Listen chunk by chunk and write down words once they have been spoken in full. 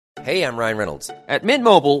Hey, I'm Ryan Reynolds. At Mint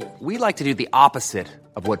Mobile, we like to do the opposite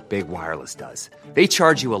of what Big Wireless does. They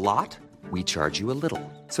charge you a lot, we charge you a little.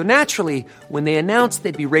 So naturally, when they announced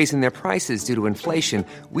they'd be raising their prices due to inflation,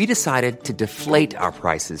 we decided to deflate our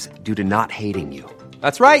prices due to not hating you.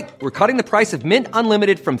 That's right. We're cutting the price of Mint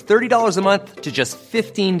Unlimited from $30 a month to just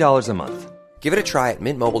 $15 a month. Give it a try at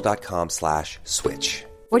mintmobile.com/switch.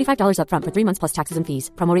 $45 up front for 3 months plus taxes and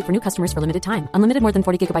fees. Promo rate for new customers for limited time. Unlimited more than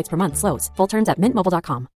 40 gigabytes per month. Slows full terms at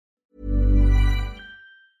mintmobile.com.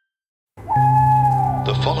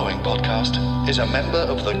 The following podcast is a member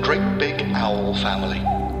of the Great Big Owl family.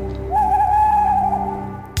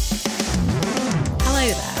 Hello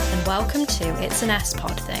there, and welcome to It's an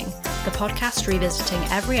S-Pod Thing, the podcast revisiting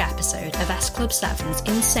every episode of S Club 7's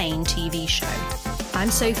insane TV show. I'm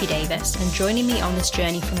Sophie Davis, and joining me on this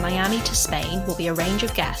journey from Miami to Spain will be a range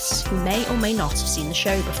of guests who may or may not have seen the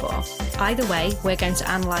show before. Either way, we're going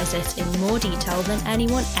to analyse it in more detail than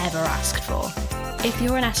anyone ever asked for. If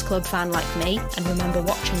you're an S Club fan like me and remember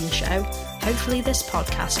watching the show, hopefully this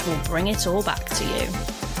podcast will bring it all back to you.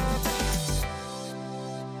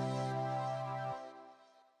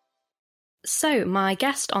 So, my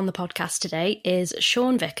guest on the podcast today is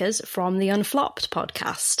Sean Vickers from the Unflopped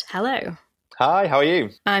podcast. Hello. Hi, how are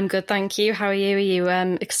you? I'm good, thank you. How are you? Are you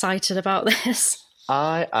excited about this?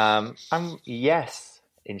 I'm yes,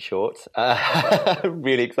 in short.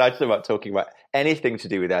 Really excited about talking about anything to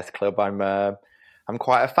do with S Club. I'm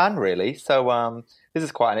quite a fan, really. So this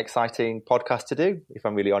is quite an exciting podcast to do, if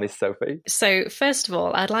I'm really honest, Sophie. So first of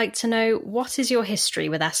all, I'd like to know, what is your history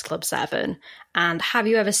with S Club 7? And have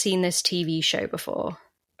you ever seen this TV show before?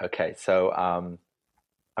 Okay, so I'm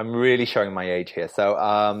really showing my age here. So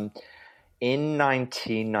in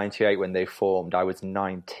 1998, when they formed, I was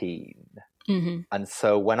 19. Mm-hmm. And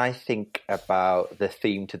so when I think about the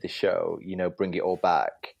theme to the show, you know, Bring It All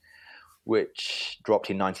Back, which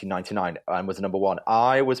dropped in 1999 and was number one,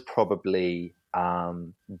 I was probably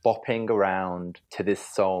bopping around to that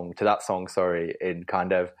song, in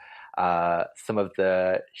kind of some of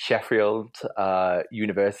the Sheffield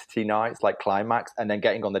University nights, like Climax, and then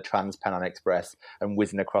getting on the Trans-Pennine Express and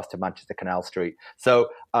whizzing across to Manchester Canal Street.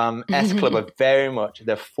 So S Club are very much,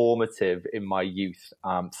 they're formative in my youth.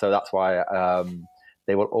 So that's why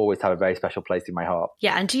they will always have a very special place in my heart.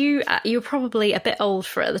 Yeah, and you were probably a bit old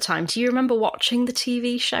for it at the time. Do you remember watching the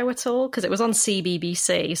TV show at all? Because it was on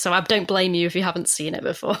CBBC, so I don't blame you if you haven't seen it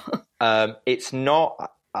before. It's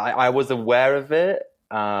not... I was aware of it,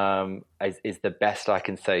 is the best I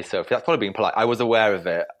can say. So if that's probably being polite, I was aware of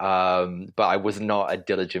it, but I was not a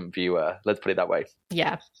diligent viewer. Let's put it that way.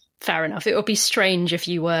 Yeah, fair enough. It would be strange if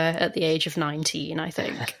you were at the age of 19, I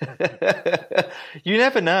think. You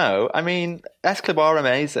never know. I mean, S Club are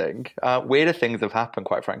amazing. Weirder things have happened,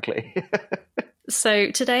 quite frankly.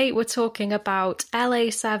 So today we're talking about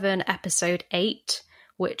LA7 episode 8,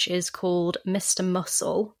 which is called Mr.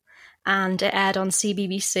 Muscle. And it aired on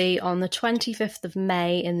CBBC on the 25th of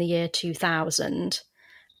May in the year 2000.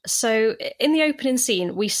 So in the opening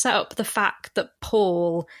scene, we set up the fact that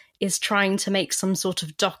Paul is trying to make some sort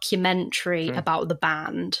of documentary about the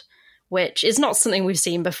band, which is not something we've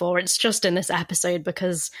seen before. It's just in this episode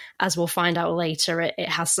because, as we'll find out later, it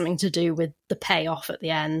has something to do with the payoff at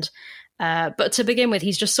the end. But to begin with,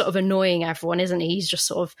 he's just sort of annoying everyone, isn't he? He's just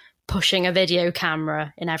sort of pushing a video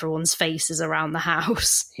camera in everyone's faces around the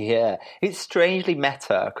house. Yeah, it's strangely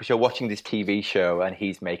meta because you're watching this TV show and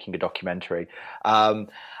he's making a documentary. And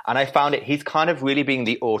I found he's kind of really being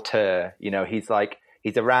the auteur. You know, he's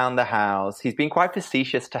around the house. He's been quite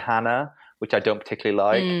facetious to Hannah, which I don't particularly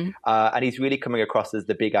like. And he's really coming across as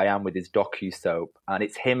the big I am with his docu-soap. And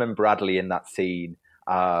it's him and Bradley in that scene.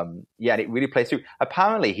 And it really plays through.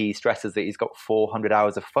 Apparently, he stresses that he's got 400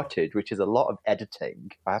 hours of footage, which is a lot of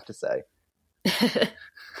editing, I have to say.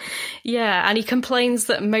 Yeah, and he complains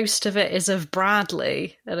that most of it is of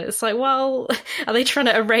Bradley. And it's like, well, are they trying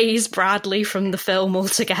to erase Bradley from the film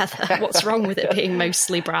altogether? What's wrong with it being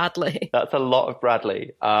mostly Bradley? That's a lot of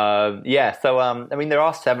Bradley. So, I mean, there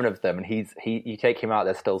are 7 of them, and you take him out,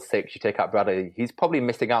 there's still 6. You take out Bradley, he's probably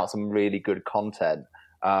missing out some really good content.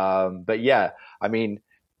 But yeah, I mean,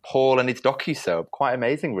 Paul and his docu-soap, quite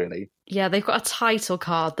amazing, really. Yeah, they've got a title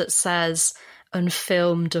card that says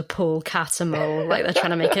 "Unfilmed Paul Catamol," like they're trying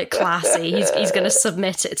to make it classy. He's going to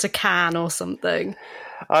submit it to Cannes or something.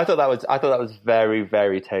 I thought that was very,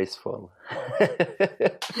 very tasteful.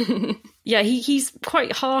 Yeah, he's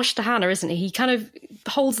quite harsh to Hannah, isn't he? He kind of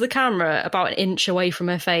holds the camera about an inch away from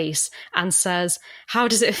her face and says, how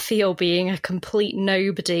does it feel being a complete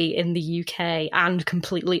nobody in the UK and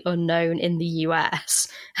completely unknown in the US?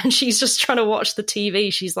 And she's just trying to watch the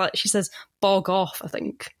TV. She says, bog off, I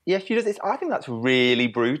think. Yeah, she does. I think that's really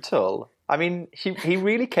brutal. I mean, he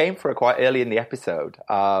really came for her quite early in the episode.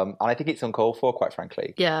 And I think it's uncalled for, quite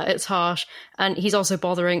frankly. Yeah, it's harsh. And he's also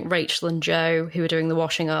bothering Rachel and Joe, who are doing the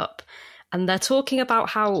washing up. And they're talking about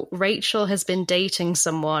how Rachel has been dating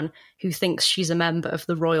someone who thinks she's a member of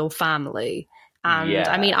the royal family. And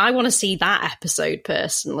I mean, I want to see that episode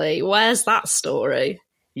personally. Where's that story?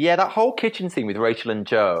 Yeah, that whole kitchen scene with Rachel and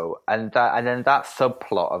Joe, and then that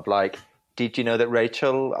subplot of like, did you know that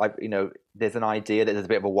Rachel, there's an idea that there's a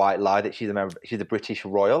bit of a white lie that she's a British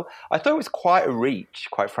royal. I thought it was quite a reach,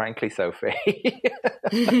 quite frankly, Sophie.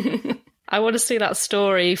 I want to see that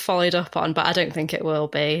story followed up on, but I don't think it will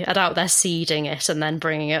be. I doubt they're seeding it and then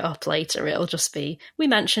bringing it up later. It'll just be, we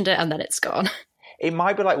mentioned it and then it's gone. It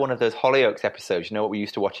might be like one of those Hollyoaks episodes, you know what we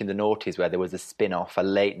used to watch in the noughties, where there was a spin-off, a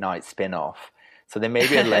late-night spin-off. So there may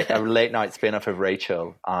be a late-night spin-off of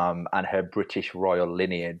Rachel and her British royal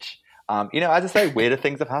lineage. As I say, weirder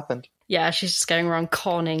things have happened. Yeah, she's just going around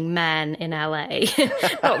conning men in LA.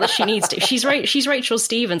 Not that she needs to. She's Rachel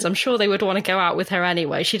Stevens. I'm sure they would want to go out with her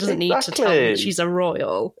anyway. She doesn't need to tell them that she's a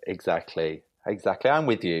royal. Exactly. I'm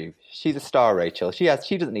with you. She's a star, Rachel. She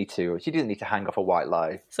doesn't need to. She doesn't need to hang off a white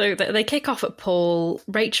lie. So they kick off at Paul.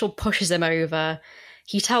 Rachel pushes him over.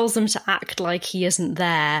 He tells them to act like he isn't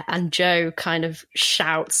there, and Joe kind of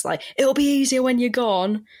shouts like, "It'll be easier when you're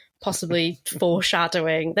gone." Possibly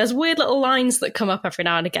foreshadowing. There's weird little lines that come up every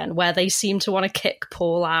now and again where they seem to want to kick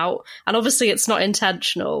Paul out. And obviously it's not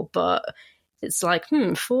intentional, but it's like,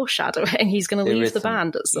 foreshadowing. He's going to leave the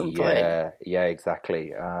band at some point. Yeah,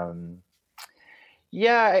 exactly. I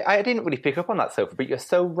didn't really pick up on that, Sophie, but you're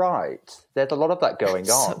so right. There's a lot of that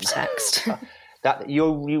going on. Subtext. That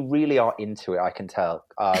you really are into it, I can tell.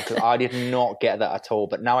 Because I did not get that at all.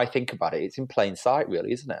 But now I think about it, it's in plain sight,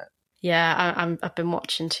 really, isn't it? Yeah, I've been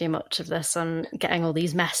watching too much of this. I'm getting all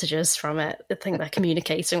these messages from it. I think they're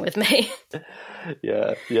communicating with me.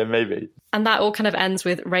 Yeah, maybe. And that all kind of ends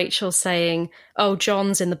with Rachel saying, "Oh,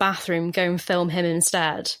 John's in the bathroom, go and film him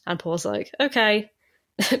instead." And Paul's like, "Okay,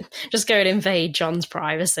 just go and invade John's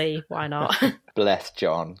privacy. Why not?" Bless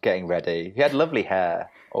John, getting ready. He had lovely hair.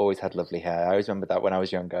 Always had lovely hair. I always remember that when I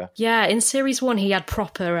was younger. Yeah, in series 1 he had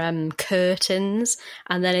proper curtains,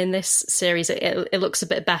 and then in this series it looks a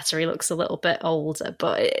bit better. He looks a little bit older,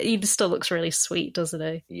 but he still looks really sweet, doesn't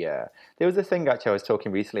he? Yeah. There was a thing actually I was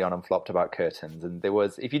talking recently on Unflopped about curtains, and there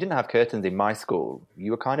was, if you didn't have curtains in my school,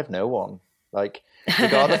 you were kind of no one. Like,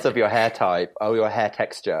 regardless of your hair type or your hair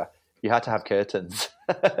texture, you had to have curtains.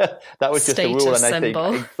 That was just a rule, and I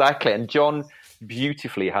think exactly. And John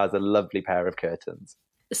beautifully has a lovely pair of curtains.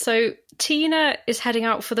 So Tina is heading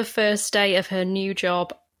out for the first day of her new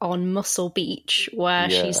job on Muscle Beach, where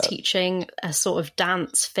she's teaching a sort of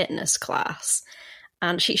dance fitness class.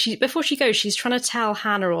 And she before she goes, she's trying to tell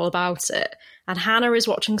Hannah all about it. And Hannah is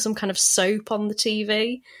watching some kind of soap on the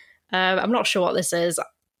TV. I'm not sure what this is.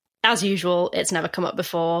 As usual, it's never come up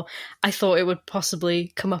before. I thought it would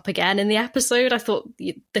possibly come up again in the episode. I thought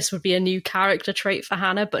this would be a new character trait for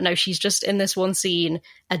Hannah, but no, she's just in this one scene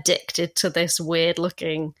addicted to this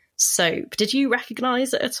weird-looking soap. Did you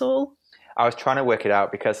recognise it at all? I was trying to work it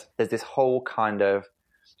out because there's this whole kind of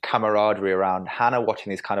camaraderie around Hannah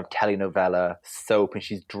watching this kind of telenovela soap, and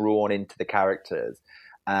she's drawn into the characters.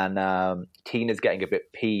 And Tina's getting a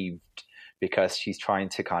bit peeved because she's trying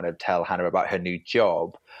to kind of tell Hannah about her new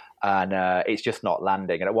job. And it's just not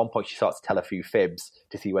landing. And at one point she starts to tell a few fibs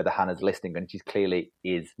to see whether Hannah's listening, and she clearly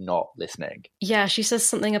is not listening. Yeah, she says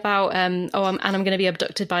something about, I'm going to be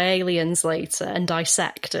abducted by aliens later and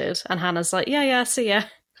dissected. And Hannah's like, yeah, see ya.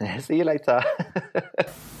 See you later.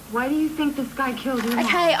 Why do you think this guy killed you?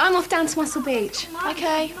 Okay, I'm off down to Muscle Beach.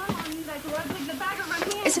 Okay.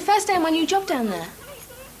 It's the first day of my new job down there.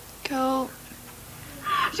 Cool.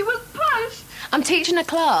 She was punched. I'm teaching a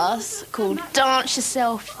class called Dance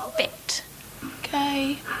Yourself Fit.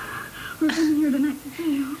 Okay. We're coming here tonight to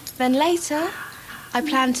see you. Then later, I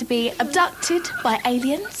plan to be abducted by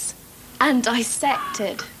aliens and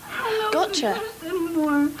dissected. Gotcha.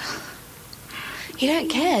 Anymore. You don't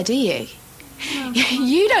care, do you? No.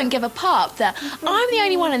 You don't give a pop that I'm the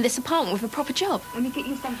only one in this apartment with a proper job. Let me get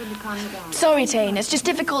you something to calm you down. Sorry, Teen. It's just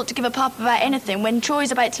difficult to give a pop about anything when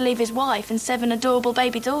Troy's about to leave his wife and 7 adorable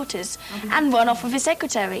baby daughters and run off with his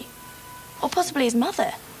secretary. Or possibly his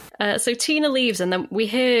mother. So Tina leaves, and then we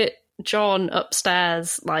hear John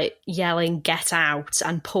upstairs, like, yelling, "Get out,"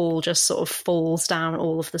 and Paul just sort of falls down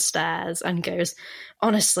all of the stairs and goes,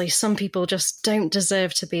 "Honestly, some people just don't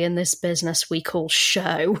deserve to be in this business we call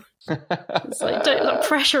show." It's like, don't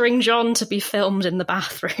pressuring John to be filmed in the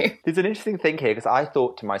bathroom. There's an interesting thing here, because I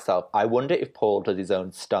thought to myself, I wonder if Paul does his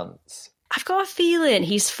own stunts. I've got a feeling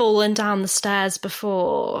he's fallen down the stairs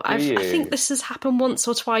before. I think this has happened once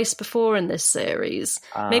or twice before in this series.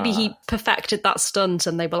 Maybe he perfected that stunt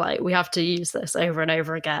and they were like, we have to use this over and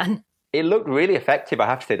over again. It looked really effective, I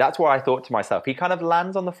have to say. That's what I thought to myself. He kind of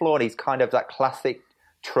lands on the floor and he's kind of that classic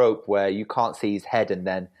trope where you can't see his head and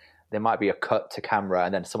then there might be a cut to camera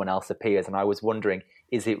and then someone else appears. And I was wondering,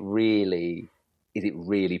 is it really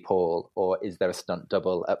Paul, or is there a stunt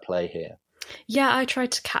double at play here? Yeah, I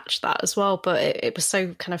tried to catch that as well, but it was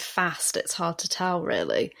so kind of fast, it's hard to tell,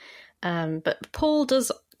 really. But Paul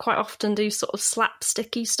does quite often do sort of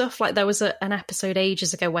slapsticky stuff. Like there was an episode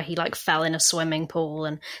ages ago where he like fell in a swimming pool,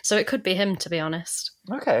 and so it could be him, to be honest.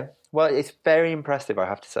 Okay, well, it's very impressive, I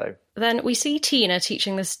have to say. Then we see Tina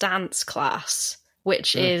teaching this dance class,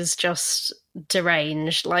 which is just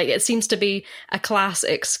deranged. Like, it seems to be a class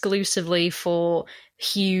exclusively for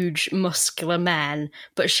huge muscular men,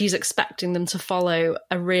 but she's expecting them to follow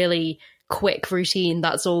a really quick routine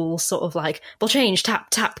that's all sort of like, we'll change, tap,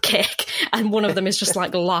 tap, kick, and one of them is just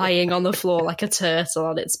like lying on the floor like a turtle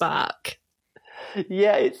on its back.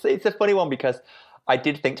 Yeah, it's a funny one, because I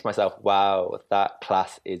did think to myself, wow, that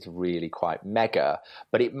class is really quite mega.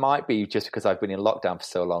 But it might be just because I've been in lockdown for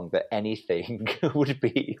so long that anything would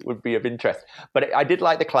be of interest. But I did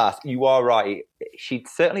like the class. You are right. She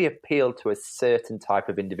certainly appealed to a certain type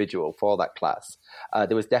of individual for that class.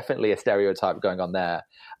 There was definitely a stereotype going on there.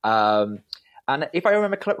 And if I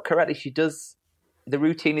remember correctly, the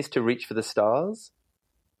routine is to reach for the stars.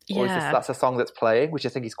 Or that's a song that's playing, which I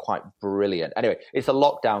think is quite brilliant. Anyway, it's a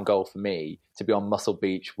lockdown goal for me to be on Muscle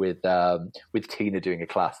Beach with Tina doing a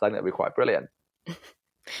class. I think that'd be quite brilliant.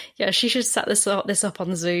 Yeah, she should set this up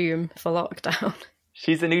on Zoom for lockdown.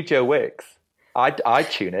 She's the new Joe Wicks. I'd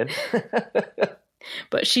tune in.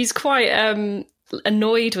 But she's quite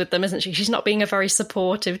annoyed with them, isn't she? She's not being a very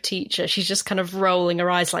supportive teacher. She's just kind of rolling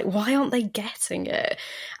her eyes like, why aren't they getting it?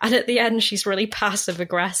 And at the end, she's really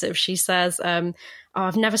passive-aggressive. She says,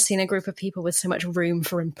 I've never seen a group of people with so much room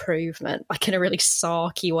for improvement, like in a really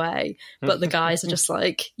sarky way. But the guys are just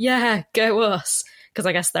like, yeah, go us. Because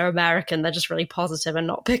I guess they're American. They're just really positive and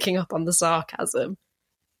not picking up on the sarcasm.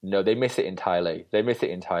 No, they miss it entirely. Yeah,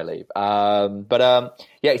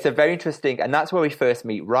 it's a very interesting, and that's where we first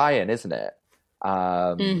meet Ryan, isn't it?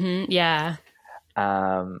 Yeah.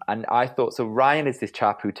 And I thought, so Ryan is this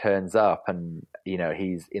chap who turns up and, you know,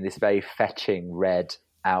 he's in this very fetching red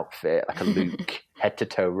outfit, like a Luke, head to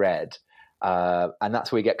toe red. And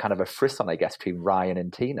that's where we get kind of a frisson, I guess, between Ryan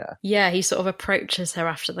and Tina. Yeah, he sort of approaches her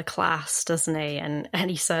after the class, doesn't he? And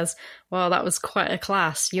he says, well, that was quite a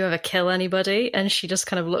class. You ever kill anybody? And she just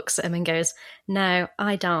kind of looks at him and goes, no,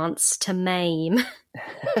 I dance to maim.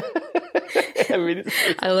 I mean,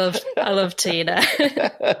 I love Tina.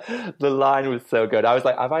 The line was so good. I was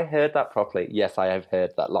like, have I heard that properly? Yes, I have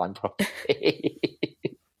heard that line properly.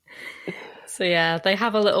 So yeah, they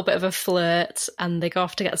have a little bit of a flirt and they go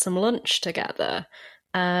off to get some lunch together.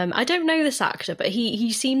 I don't know this actor, but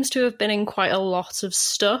he seems to have been in quite a lot of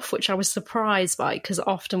stuff, which I was surprised by, because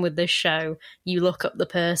often with this show, you look up the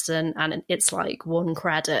person and it's like one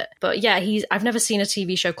credit. But yeah, I've never seen a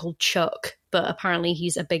TV show called Chuck, but apparently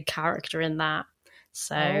he's a big character in that.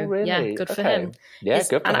 So really? Yeah, good for him. Yeah,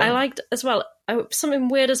 good for him. And I liked as well, something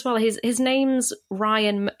weird as well, his name's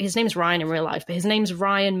Ryan. His name's Ryan in real life, but his name's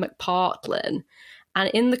Ryan McPartlin. And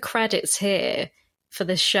in the credits here for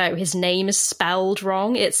this show, his name is spelled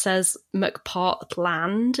wrong. It says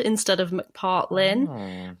McPartland instead of McPartlin.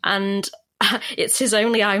 Oh. And it's his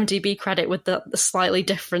only IMDb credit with the slightly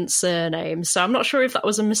different surname. So I'm not sure if that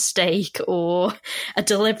was a mistake or a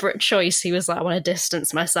deliberate choice. He was like, I want to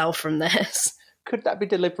distance myself from this. Could that be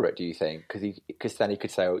deliberate, do you think? Because then he could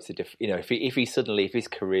say, oh, it's a different, you know, if his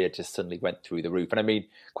career just suddenly went through the roof. And I mean,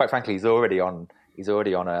 quite frankly, he's already on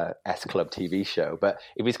a S Club TV show. But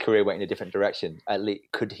if his career went in a different direction, at least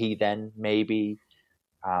could he then maybe,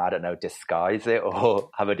 I don't know, disguise it or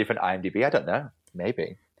have a different IMDb? I don't know.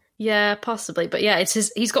 Maybe. Yeah, possibly. But yeah,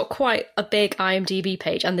 he's got quite a big IMDb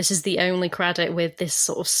page, and this is the only credit with this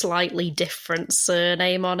sort of slightly different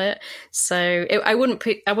surname on it. So I wouldn't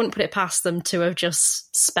put it past them to have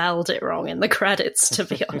just spelled it wrong in the credits, to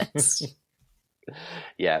be honest.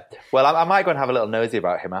 Yeah. Well, I might go and have a little nosy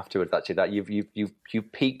about him afterwards, actually. That you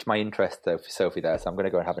piqued my interest, Sophie, there, so I'm going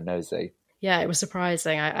to go and have a nosy. Yeah, it was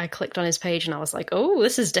surprising. I clicked on his page and I was like, oh,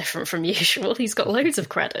 this is different from usual. He's got loads of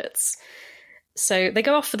credits. So they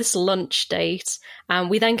go off for this lunch date, and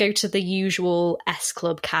we then go to the usual S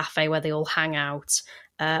Club cafe where they all hang out.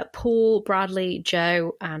 Paul, Bradley,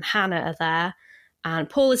 Joe, and Hannah are there, and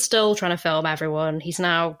Paul is still trying to film everyone. He's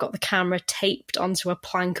now got the camera taped onto a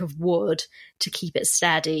plank of wood to keep it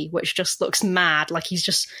steady, which just looks mad. Like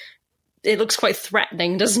it looks quite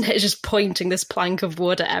threatening, doesn't it? Just pointing this plank of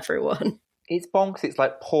wood at everyone. It's bonkers. It's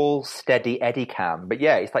like Paul's steady Eddie cam. But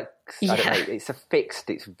yeah, it's like, I don't know, it's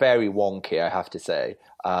it's very wonky, I have to say.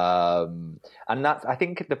 And I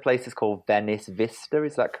think the place is called Venice Vista,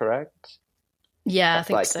 is that correct? Yeah, I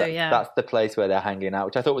think so, yeah. That's the place where they're hanging out,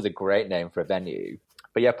 which I thought was a great name for a venue.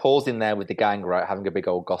 But yeah, Paul's in there with the gang, right, having a big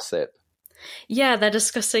old gossip. Yeah, they're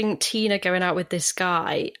discussing Tina going out with this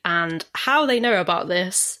guy, and how they know about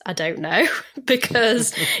this, I don't know,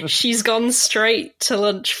 because she's gone straight to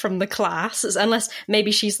lunch from the class, unless maybe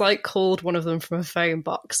she's like called one of them from a phone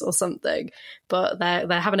box or something. But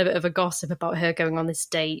they're having a bit of a gossip about her going on this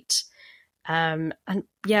date. And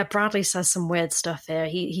yeah, Bradley says some weird stuff here.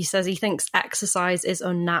 He says he thinks exercise is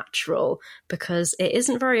unnatural because it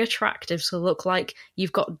isn't very attractive to look like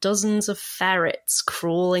you've got dozens of ferrets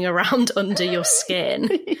crawling around under your skin.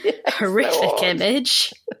 Yes, horrific so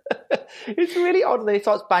image. It's really odd. He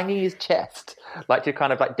starts banging his chest, like to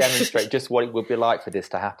kind of like demonstrate just what it would be like for this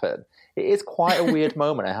to happen. It is quite a weird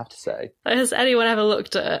moment, I have to say. Has anyone ever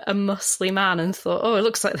looked at a muscly man and thought, oh, it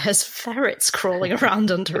looks like there's ferrets crawling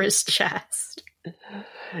around under his chest?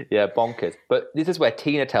 Yeah, bonkers. But this is where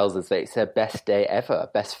Tina tells us that it's her best day ever,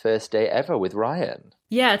 best first day ever with Ryan.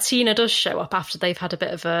 Yeah, Tina does show up after they've had a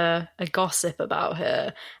bit of a gossip about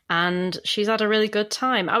her, and she's had a really good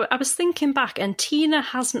time. I was thinking back, and Tina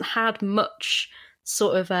hasn't had much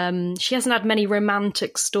sort of she hasn't had many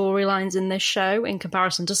romantic storylines in this show in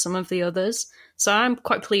comparison to some of the others, so I'm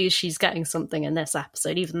quite pleased she's getting something in this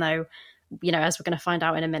episode, even though, you know, as we're going to find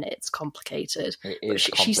out in a minute, it's complicated.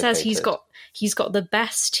 She says he's got the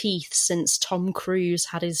best teeth since Tom Cruise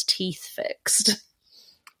had his teeth fixed.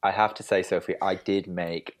 I have to say, Sophie, I did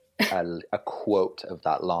make a quote of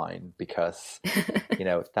that line because, you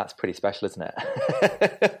know, that's pretty special, isn't it?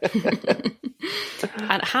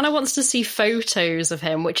 And Hannah wants to see photos of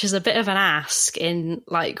him, which is a bit of an ask in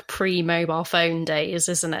like pre-mobile phone days,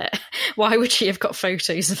 isn't it? Why would she have got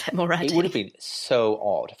photos of him already? It would have been so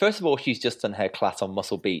odd. First of all, she's just done her class on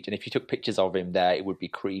Muscle Beach, and if you took pictures of him there, it would be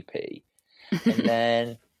creepy. And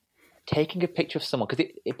then taking a picture of someone, because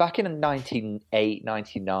back in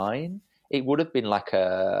 1999, it would have been like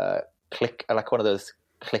a click, like one of those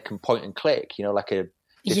click and point and click, you know, like a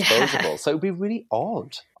disposable. Yeah. So it would be really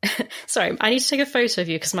odd. Sorry, I need to take a photo of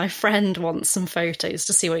you because my friend wants some photos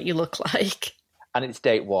to see what you look like. And it's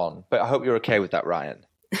date one, but I hope you're okay with that, Ryan.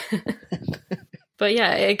 But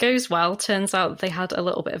yeah, it goes well. Turns out they had a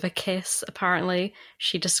little bit of a kiss, apparently.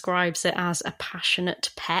 She describes it as a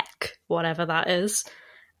passionate peck, whatever that is.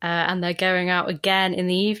 And they're going out again in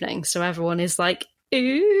the evening, so everyone is like,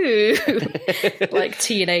 ooh, like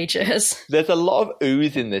teenagers. There's a lot of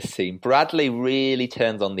oohs in this scene. Bradley really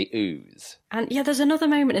turns on the oohs. And yeah, there's another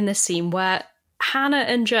moment in this scene where Hannah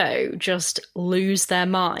and Joe just lose their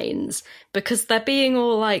minds because they're being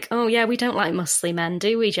all like, oh yeah, we don't like muscly men,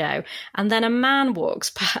 do we, Joe? And then a man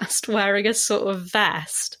walks past wearing a sort of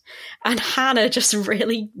vest, and Hannah just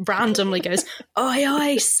really randomly goes, oi,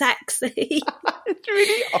 oi, sexy. It's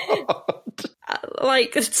really odd.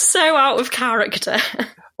 Like, it's so out of character. I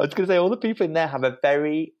was going to say, all the people in there have a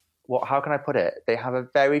very, how can I put it? They have a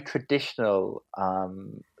very traditional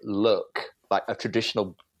look, like a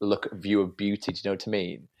traditional view of beauty, do you know what I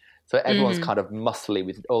mean? So everyone's kind of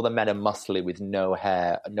muscly, all the men are muscly with no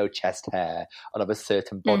hair, no chest hair, and of a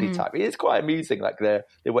certain body type. It is quite amusing, like the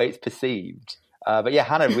way it's perceived. But yeah,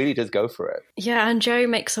 Hannah really does go for it. Yeah, and Joe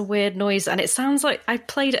makes a weird noise, and it sounds like, I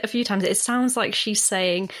played it a few times, it sounds like she's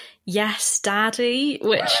saying, yes, daddy,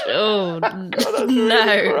 which, oh, God, no.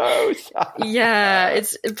 Really yeah,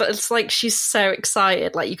 it's like she's so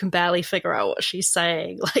excited, like you can barely figure out what she's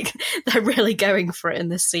saying. Like, they're really going for it in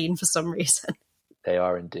this scene for some reason. They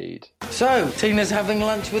are indeed. So, Tina's having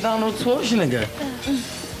lunch with Arnold Schwarzenegger?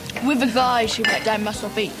 With a guy she met down Muscle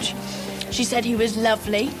Beach. She said he was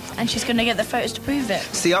lovely, and she's going to get the photos to prove it.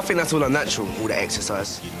 See, I think that's all unnatural, all that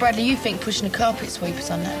exercise. Bradley, you think pushing a carpet sweep is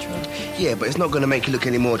unnatural? Yeah, but it's not going to make you look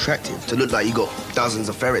any more attractive. To look like you got dozens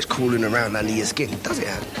of ferrets crawling around under your skin, does it,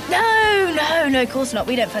 Anne? No, of course not.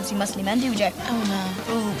 We don't fancy muscly men, do we, Joe? Oh,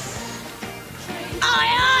 no. Oof.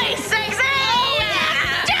 Aye, sexy!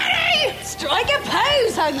 Yeah! Daddy! Strike a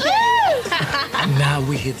pose, Hunky! And now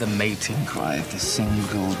we hear the mating cry of the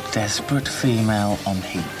single, desperate female on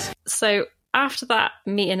heat. So after that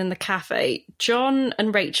meeting in the cafe, John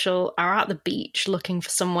and Rachel are at the beach looking for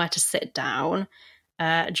somewhere to sit down.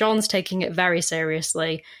 John's taking it very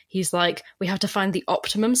seriously. He's like, we have to find the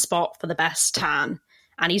optimum spot for the best tan.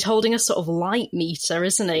 And he's holding a sort of light meter,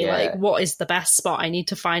 isn't he? Yeah. Like, what is the best spot? I need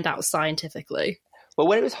to find out scientifically. Well,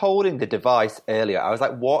 when he was holding the device earlier, I was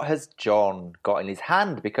like, what has John got in his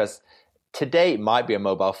hand? Because today it might be a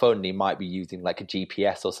mobile phone and he might be using like a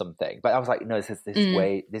GPS or something. But I was like, no, this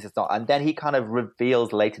is not. And then he kind of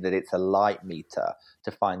reveals later that it's a light meter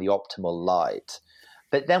to find the optimal light.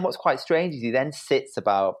 But then what's quite strange is he then sits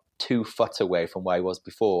about 2 foot away from where he was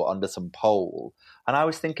before under some pole. And I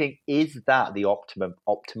was thinking, is that the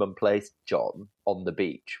optimum place, John, on the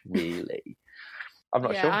beach, really? I'm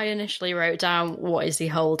not sure. I initially wrote down what is he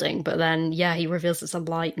holding, but then he reveals it's a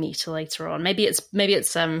light meter later on. Maybe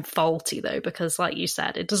it's faulty though, because like you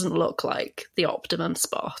said, it doesn't look like the optimum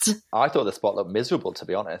spot. I thought the spot looked miserable, to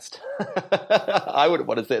be honest. I wouldn't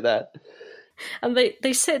want to sit there. And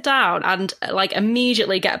they sit down and like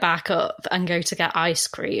immediately get back up and go to get ice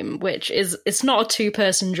cream, which it's not a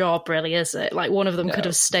 2-person job really, is it? Like one of them could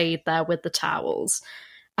have stayed there with the towels.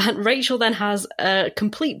 And Rachel then has a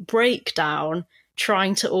complete breakdown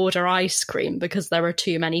trying to order ice cream because there are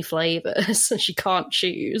too many flavours and she can't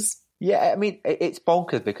choose. Yeah, I mean, it's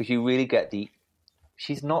bonkers because you really get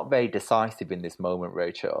she's not very decisive in this moment,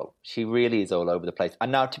 Rachel. She really is all over the place.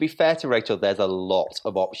 And now, to be fair to Rachel, there's a lot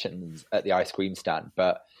of options at the ice cream stand,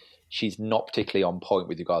 but she's not particularly on point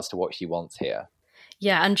with regards to what she wants here.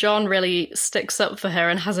 Yeah, and John really sticks up for her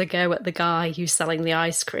and has a go at the guy who's selling the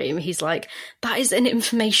ice cream. He's like, that is an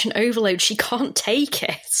information overload. She can't take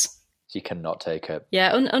it. She cannot take it.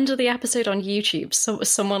 Yeah, under the episode on YouTube,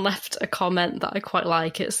 someone left a comment that I quite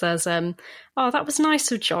like. It says, oh, that was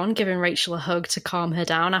nice of John giving Rachel a hug to calm her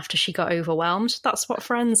down after she got overwhelmed. That's what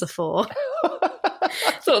friends are for.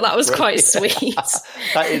 Thought that was quite sweet.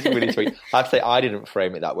 That is really sweet. I'd say I didn't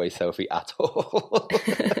frame it that way, Sophie, at all.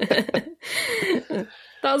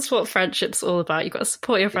 That's what friendship's all about. You've got to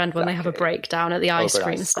support your friend when they have a breakdown at the ice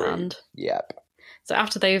cream stand. Yep. So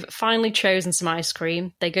after they've finally chosen some ice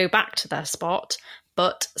cream, they go back to their spot,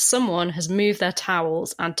 but someone has moved their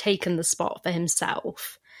towels and taken the spot for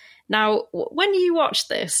himself. Now, when you watched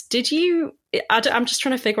this, I'm just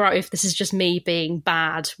trying to figure out if this is just me being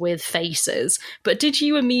bad with faces, but did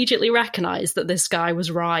you immediately recognise that this guy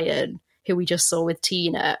was Ryan, who we just saw with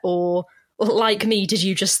Tina, or like me, did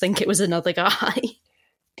you just think it was another guy?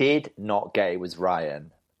 Did not get it was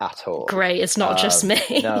Ryan. At all. Great, it's not just me.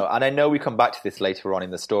 No, and I know we come back to this later on in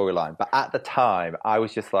the storyline, but at the time, I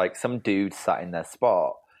was just like, some dude sat in their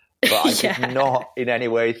spot. But I did not in any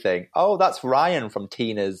way think, oh, that's Ryan from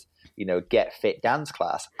Tina's, Get Fit dance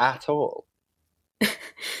class at all.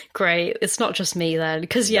 Great, it's not just me then.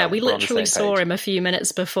 Because, we literally saw him a few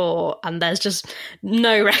minutes before, and there's just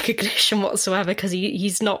no recognition whatsoever because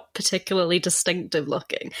he's not particularly distinctive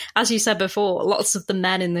looking. As you said before, lots of the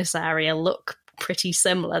men in this area look pretty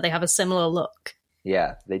similar. They have a similar look.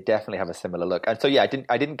 Yeah, they definitely have a similar look. And so I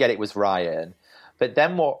didn't get it was Ryan. But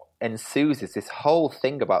then what ensues is this whole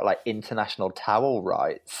thing about like international towel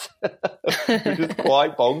rights, which is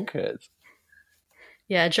quite bonkers.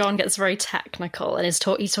 Yeah, John gets very technical and he's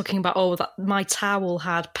talking about, that my towel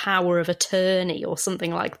had power of attorney or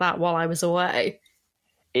something like that while I was away.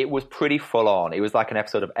 It was pretty full on. It was like an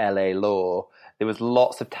episode of LA Law. There was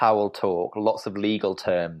lots of towel talk, lots of legal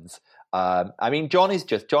terms. John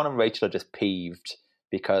and Rachel are just peeved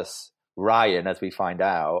because Ryan, as we find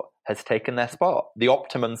out, has taken their spot, the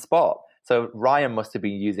optimum spot. So Ryan must have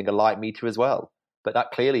been using a light meter as well, but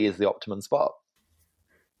that clearly is the optimum spot.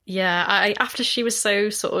 Yeah, after she was so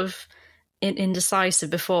sort of indecisive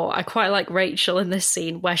before, I quite like Rachel in this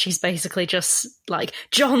scene where she's basically just like,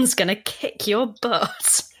 John's gonna kick your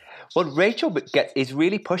butt. Well, Rachel is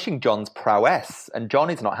really pushing John's prowess, and John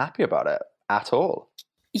is not happy about it at all.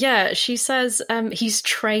 Yeah, she says he's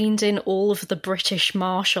trained in all of the British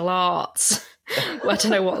martial arts. I don't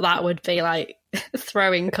know what that would be, like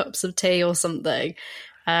throwing cups of tea or something.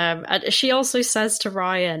 And she also says to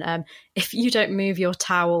Ryan, if you don't move your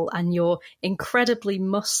towel and your incredibly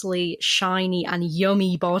muscly, shiny and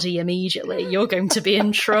yummy body immediately, you're going to be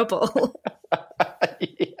in trouble.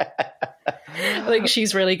 Yeah. I think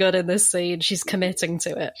she's really good in this scene. She's committing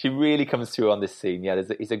to it. She really comes through on this scene. Yeah,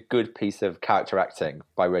 it's a good piece of character acting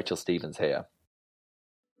by Rachel Stevens here.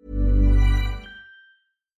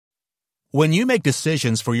 When you make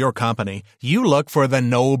decisions for your company, you look for the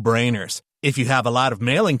no-brainers. If you have a lot of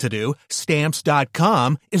mailing to do,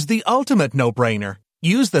 Stamps.com is the ultimate no-brainer.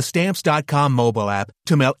 Use the Stamps.com mobile app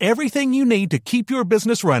to mail everything you need to keep your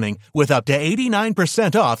business running with up to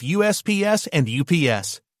 89% off USPS and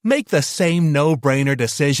UPS. Make the same no-brainer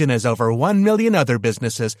decision as over 1 million other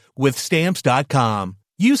businesses with Stamps.com.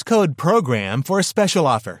 Use code PROGRAM for a special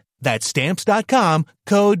offer. That's Stamps.com,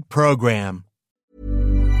 code PROGRAM.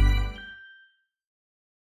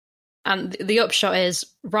 And the upshot is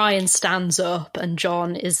Ryan stands up and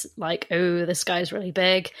John is like, oh, this guy's really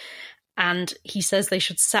big. And he says they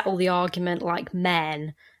should settle the argument like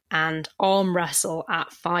men and arm wrestle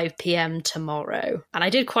at 5 p.m. tomorrow. And I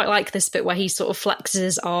did quite like this bit where he sort of flexes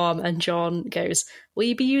his arm and John goes, will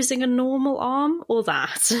you be using a normal arm or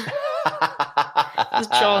that?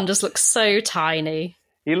 John just looks so tiny.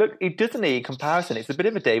 He doesn't he, in comparison, it's a bit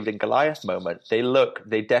of a David and Goliath moment.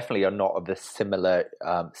 They definitely are not of the similar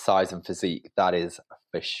size and physique, that is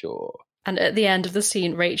for sure. And at the end of the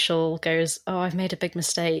scene, Rachel goes, oh, I've made a big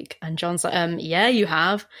mistake. And John's like, yeah, you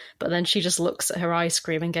have. But then she just looks at her ice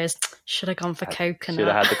cream and goes, should have gone for coconut. Should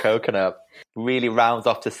have had the coconut. Really rounds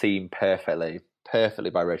off the scene perfectly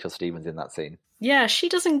by Rachel Stevens in that scene. Yeah, she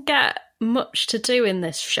doesn't get much to do in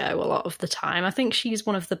this show a lot of the time. I think she's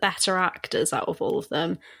one of the better actors out of all of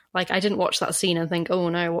them. Like, I didn't watch that scene and think, oh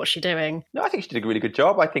no, what's she doing? No, I think she did a really good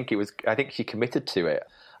job. I think she committed to it.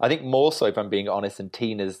 I think more so, if I'm being honest, than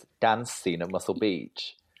Tina's dance scene at Muscle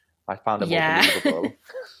Beach. I found it more believable.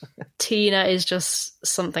 Tina is just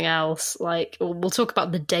something else. Like, we'll talk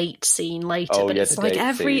about the date scene later, but it's like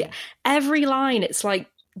every line, it's like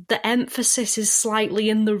the emphasis is slightly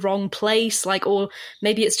in the wrong place. Like, or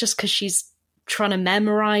maybe it's just because she's trying to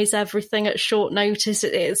memorize everything at short notice.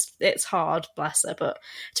 It's hard, bless her. But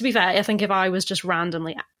to be fair, I think if I was just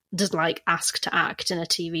randomly asked to act in a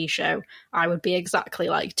TV show, I would be exactly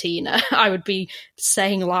like Tina. I would be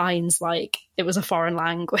saying lines like it was a foreign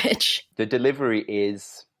language. The delivery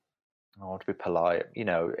is, I want to be polite,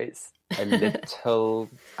 it's a little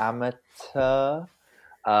amateur.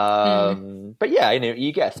 But yeah,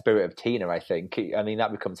 you get a spirit of Tina, I think. I mean,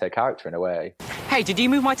 that becomes her character in a way. Hey, did you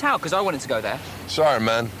move my towel? Because I wanted to go there. Sorry,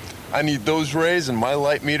 man. I need those rays and my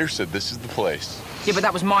light meter said this is the place. Yeah, but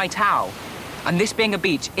that was my towel. And this being a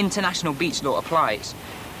beach, international beach law applies.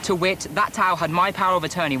 To wit, that towel had my power of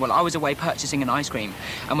attorney while I was away purchasing an ice cream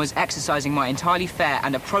and was exercising my entirely fair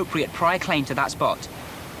and appropriate prior claim to that spot.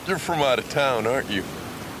 You're from out of town, aren't you?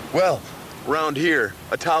 Well, round here,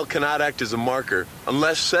 a towel cannot act as a marker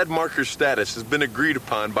unless said marker's status has been agreed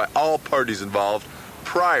upon by all parties involved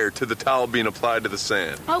prior to the towel being applied to the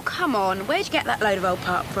sand. Oh, come on. Where'd you get that load of old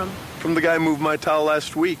pop from? From the guy who moved my towel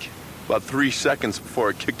last week. About 3 seconds before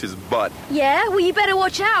I kicked his butt. Yeah? Well, you better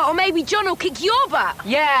watch out, or maybe John will kick your butt.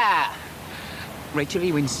 Yeah! Rachel, are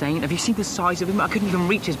you insane? Have you seen the size of him? I couldn't even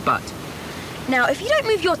reach his butt. Now, if you don't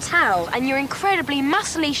move your towel and your incredibly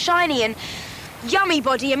muscly, shiny and yummy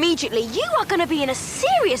body immediately, you are going to be in a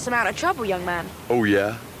serious amount of trouble, young man. Oh,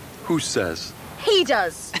 yeah? Who says? He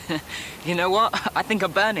does. You know what? I think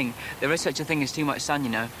I'm burning. There is such a thing as too much sun,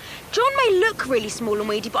 John may look really small and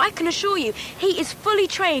weedy, but I can assure you, he is fully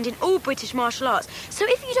trained in all British martial arts. So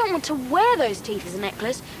if you don't want to wear those teeth as a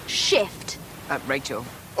necklace, shift. Rachel.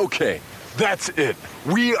 Okay, that's it.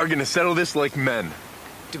 We are going to settle this like men.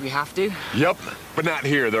 Do we have to? Yep, but not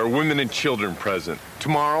here. There are women and children present.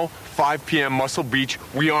 Tomorrow, 5 p.m. Muscle Beach,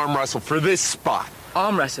 we arm wrestle for this spot.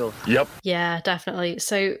 Arm wrestle? Yep. Yeah, definitely.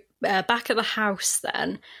 So back at the house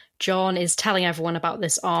then, John is telling everyone about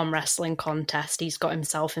this arm wrestling contest he's got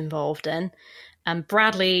himself involved in. And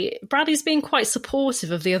Bradley's being quite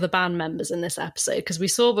supportive of the other band members in this episode, because we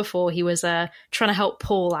saw before he was trying to help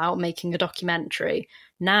Paul out making a documentary.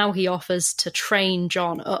 Now he offers to train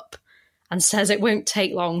John up and says it won't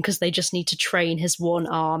take long because they just need to train his one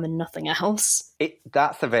arm and nothing else.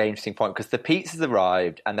 That's a very interesting point, because the pizzas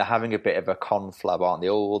arrived and they're having a bit of a conflab, aren't they?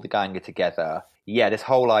 All the gang are together. Yeah, this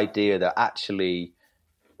whole idea that actually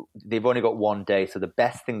they've only got one day, so the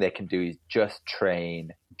best thing they can do is just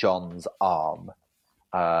train John's arm.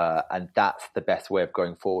 And that's the best way of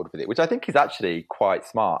going forward with it, which I think is actually quite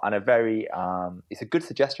smart and it's a good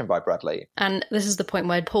suggestion by Bradley. And this is the point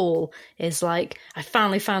where Paul is like, I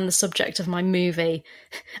finally found the subject of my movie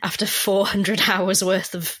after 400 hours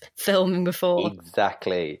worth of filming before.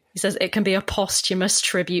 Exactly. He says it can be a posthumous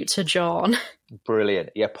tribute to John. Brilliant.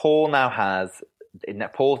 Yeah, Paul's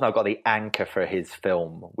now got the anchor for his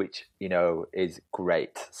film, which, is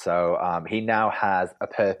great. So he now has a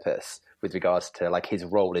purpose with regards to like his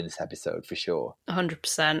role in this episode, for sure.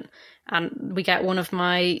 100%. And we get one of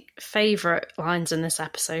my favourite lines in this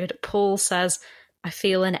episode. Paul says, I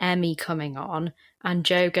feel an Emmy coming on. And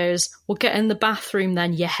Joe goes, well, get in the bathroom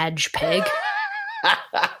then, you hedge pig.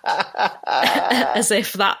 As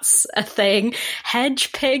if that's a thing.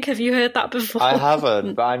 Hedge pig, have you heard that before? I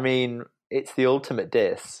haven't, but I mean, it's the ultimate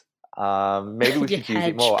diss. Maybe we should use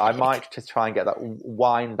it more. I might just try and get that,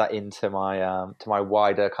 wind that into my to my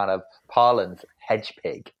wider kind of parlance. Hedge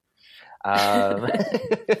pig.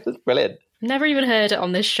 It's brilliant. Never even heard it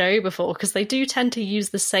on this show before, because they do tend to use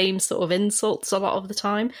the same sort of insults a lot of the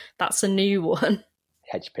time. That's a new one.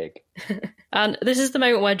 Hedge pig. And this is the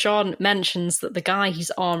moment where John mentions that the guy he's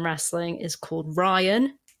arm wrestling is called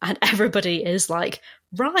Ryan, and everybody is like,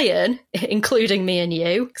 Ryan, including me and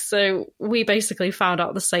you. So we basically found out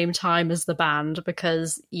at the same time as the band,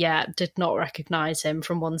 because, did not recognise him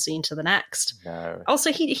from one scene to the next. No.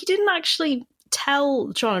 Also, he didn't actually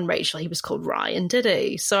tell John and Rachel he was called Ryan, did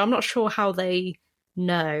he? So I'm not sure how they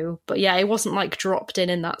know. But yeah, it wasn't like dropped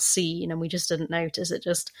in that scene and we just didn't notice. It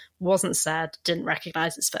just wasn't said, didn't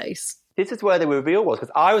recognise his face. This is where the reveal was,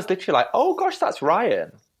 because I was literally like, oh gosh, that's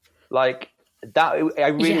Ryan. Like, that, I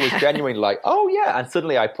really was genuinely like, oh yeah. And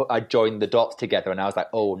suddenly I joined the dots together and I was like,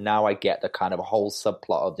 oh, now I get the kind of whole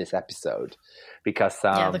subplot of this episode. Because,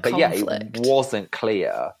 it wasn't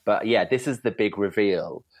clear. But yeah, this is the big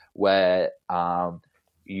reveal where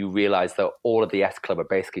you realise that all of the S Club are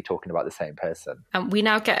basically talking about the same person. And we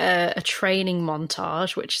now get a training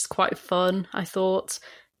montage, which is quite fun, I thought.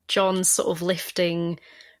 John's sort of lifting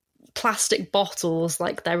plastic bottles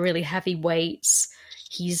like they're really heavy weights.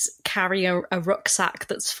 He's carrying a rucksack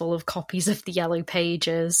that's full of copies of the Yellow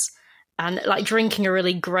Pages and like drinking a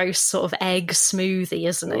really gross sort of egg smoothie,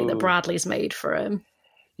 isn't he, that Bradley's made for him.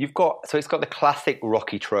 It's got the classic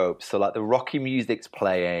Rocky tropes. So like the Rocky music's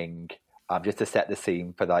playing, just to set the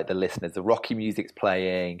scene for like the listeners, the Rocky music's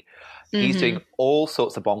playing. He's doing all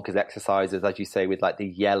sorts of bonkers exercises, as you say, with like the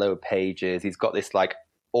Yellow Pages. He's got this like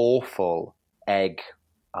awful egg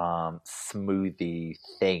smoothie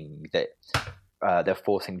thing that they're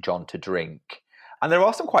forcing John to drink. And there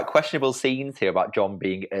are some quite questionable scenes here about John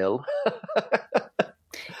being ill.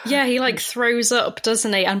 Yeah, he like throws up,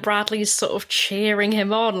 doesn't he? And Bradley's sort of cheering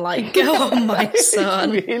him on, like, go on, my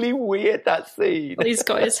son. It's really weird, that scene. He's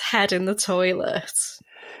got his head in the toilet.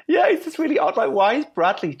 Yeah, it's just really odd. Like, why is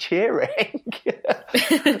Bradley cheering?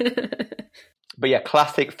 But yeah,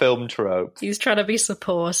 classic film tropes. He's trying to be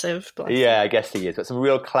supportive. Yeah, I guess he is. But some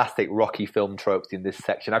real classic Rocky film tropes in this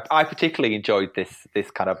section. I particularly enjoyed this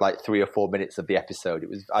kind of like 3 or 4 minutes of the episode.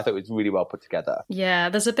 I thought it was really well put together. Yeah,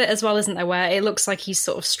 there's a bit as well, isn't there, where it looks like he's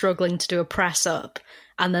sort of struggling to do a press up,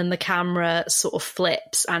 and then the camera sort of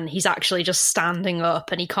flips and he's actually just standing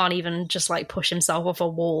up and he can't even just like push himself off a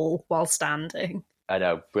wall while standing. I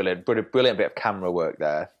know, brilliant bit of camera work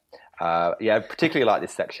there. I particularly like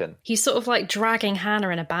this section. He's sort of like dragging Hannah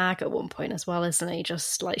in a bag at one point as well, isn't he?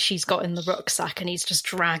 Just like she's got in the rucksack and he's just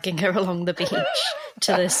dragging her along the beach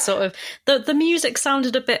to this sort of... The music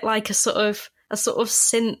sounded a bit like a sort of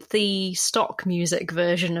synthy stock music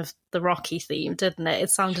version of the Rocky theme, didn't it? It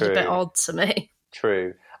sounded a bit odd to me.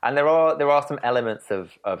 True. And there are some elements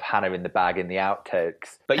of Hannah in the bag in the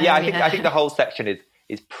outtakes. But I think the whole section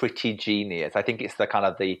is pretty genius. I think it's the kind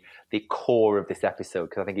of the core of this episode,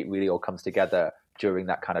 because I think it really all comes together during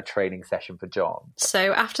that kind of training session for John.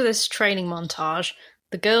 So after this training montage,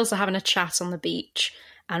 the girls are having a chat on the beach,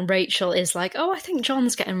 and Rachel is like, oh, I think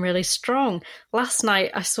John's getting really strong. Last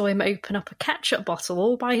night I saw him open up a ketchup bottle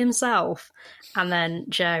all by himself. And then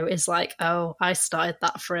Joe is like, oh, I started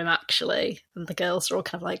that for him actually. And the girls are all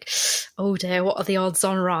kind of like, oh dear, what are the odds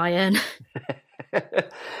on Ryan?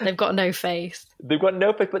 They've got no faith.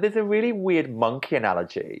 But there's a really weird monkey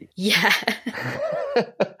analogy. Yeah.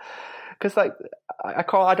 Because like I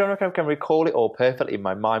don't know if I can recall it all perfectly in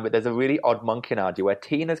my mind, but there's a really odd monkey analogy where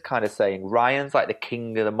Tina's kind of saying Ryan's like the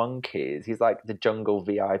king of the monkeys. He's like the jungle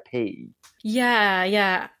VIP.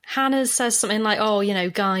 Yeah. Hannah says something like, oh, you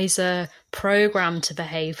know, guys are programmed to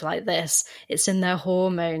behave like this. It's in their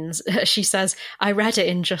hormones. She says, I read it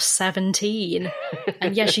in just 17.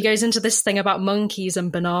 And yeah, she goes into this thing about monkeys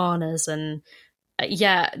and bananas. And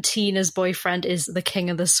Tina's boyfriend is the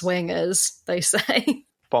king of the swingers, they say.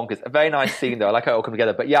 Bonkers. A very nice scene though. I like how it all come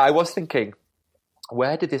together. But yeah, I was thinking,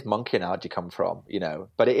 where did this monkey analogy come from? You know,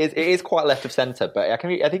 but it is quite left of centre. But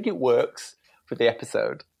I think it works for the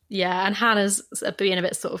episode. Yeah, and Hannah's being a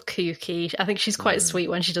bit sort of kooky. I think she's quite sweet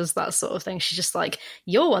when she does that sort of thing. She's just like,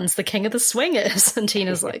 your one's the king of the swingers. And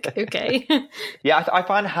Tina's like, okay. Yeah, I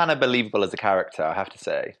find Hannah believable as a character, I have to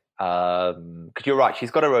say. Because you're right,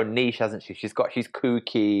 she's got her own niche, hasn't she? She's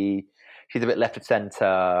kooky. She's a bit left of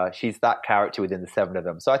centre. She's that character within the 7 of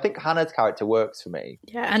them. So I think Hannah's character works for me.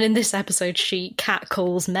 Yeah, and in this episode, she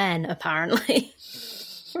catcalls men, apparently.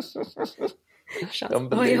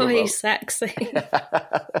 Oi, oi, sexy.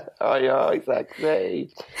 Oi, oi,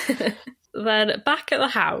 sexy. Then back at the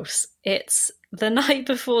house, it's the night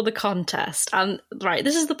before the contest, and right,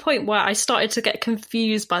 this is the point where I started to get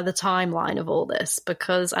confused by the timeline of all this,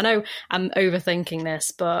 because I know I'm overthinking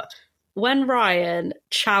this, but when Ryan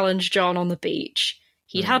challenged John on the beach,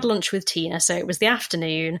 he'd had lunch with Tina, so it was the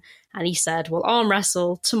afternoon, and he said, we'll arm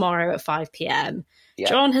wrestle tomorrow at 5 p.m. Yeah.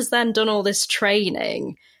 John has then done all this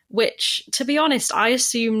training, which, to be honest, I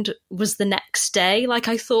assumed was the next day. Like,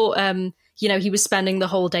 I thought, he was spending the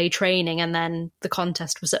whole day training and then the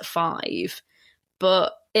contest was at 5.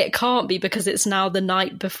 But it can't be, because it's now the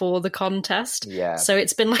night before the contest. Yeah. So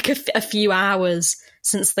it's been like a few hours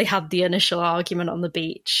since they had the initial argument on the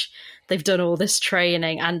beach. They've done all this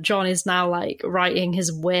training, and John is now like writing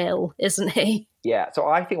his will, isn't he? Yeah. So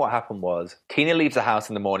I think what happened was Tina leaves the house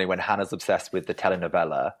in the morning when Hannah's obsessed with the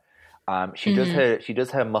telenovela. She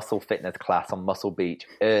does her muscle fitness class on Muscle Beach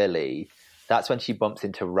early. That's when she bumps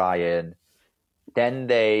into Ryan. Then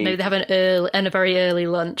they have a very early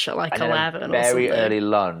lunch at like 11 or something. Very early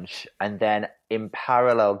lunch, and then in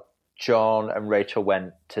parallel, John and Rachel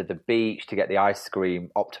went to the beach to get the ice cream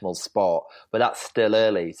optimal spot, but that's still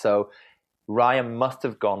early. So Ryan must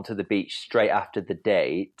have gone to the beach straight after the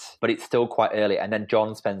date, but it's still quite early. And then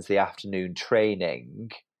John spends the afternoon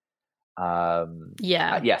training. So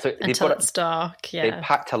until it's dark. Yeah, they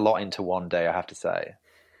packed a lot into one day, I have to say.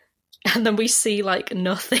 And then we see like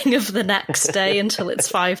nothing of the next day until it's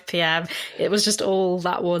 5 p.m. It was just all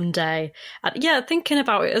that one day. And yeah, thinking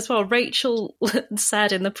about it as well, Rachel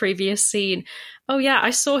said in the previous scene, oh yeah, I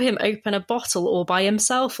saw him open a bottle all by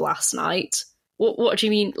himself last night. What do you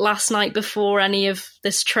mean last night before any of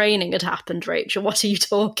this training had happened, Rachel? What are you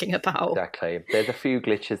talking about? Exactly. There's a few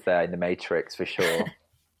glitches there in the Matrix for sure.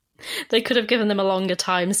 They could have given them a longer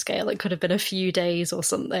time scale. It could have been a few days or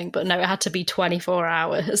something, but no, it had to be 24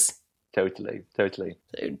 hours. Totally.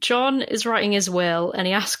 So John is writing his will, and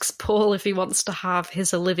he asks Paul if he wants to have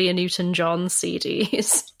his Olivia Newton-John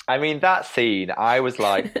CDs. I mean, that scene, I was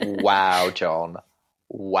like, wow, John.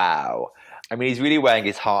 Wow. I mean, he's really wearing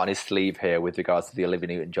his heart on his sleeve here with regards to the Olivia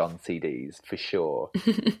Newton-John CDs, for sure.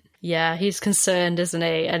 Yeah, he's concerned, isn't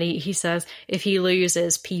he? And he says if he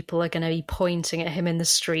loses, people are going to be pointing at him in the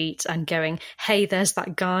street and going, hey, there's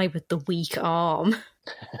that guy with the weak arm.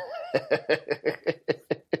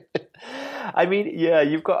 I mean, yeah,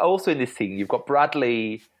 you've got also in this scene, you've got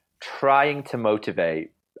Bradley trying to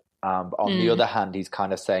motivate. But on the other hand, he's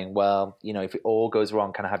kind of saying, well, if it all goes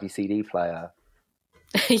wrong, can I have your CD player?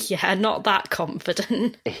 Yeah, not that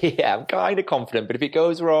confident. Yeah, I'm kind of confident, but if it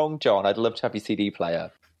goes wrong, John, I'd love to have your CD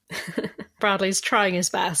player. Bradley's trying his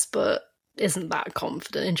best, but isn't that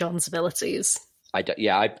confident in John's abilities. I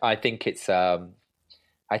think it's...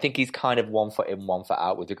 I think he's kind of 1 foot in, 1 foot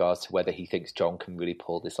out with regards to whether he thinks John can really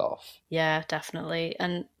pull this off. Yeah, definitely.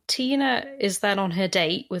 And Tina is then on her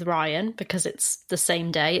date with Ryan because it's the same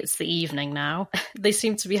day, it's the evening now. They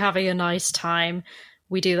seem to be having a nice time.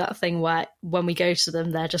 We do that thing where when we go to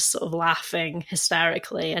them, they're just sort of laughing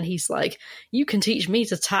hysterically. And he's like, you can teach me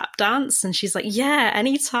to tap dance. And she's like, yeah,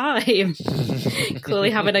 anytime.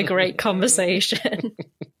 Clearly having a great conversation.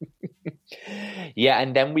 Yeah,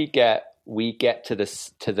 and then we get to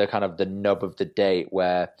the kind of the nub of the date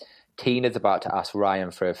where Tina's about to ask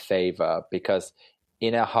Ryan for a favor because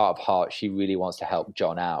in her heart of hearts, she really wants to help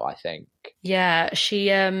John out, I think. Yeah, she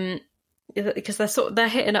because they're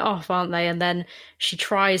hitting it off, aren't they? And then she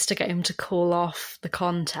tries to get him to call off the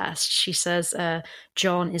contest. She says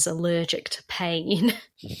John is allergic to pain.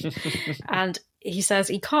 And he says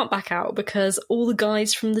he can't back out because all the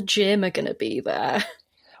guys from the gym are going to be there.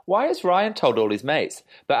 Why has Ryan told all his mates?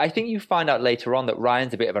 But I think you find out later on that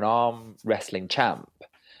Ryan's a bit of an arm wrestling champ.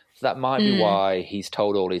 So that might be why he's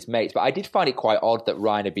told all his mates. But I did find it quite odd that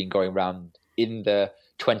Ryan had been going around in the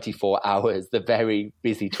 24 hours, the very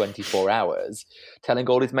busy 24 hours, telling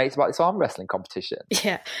all his mates about this arm wrestling competition.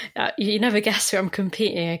 Yeah, you never guess who I'm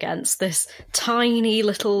competing against, this tiny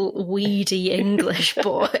little weedy English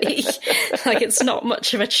boy. Like, it's not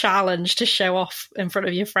much of a challenge to show off in front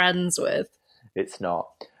of your friends with. It's not.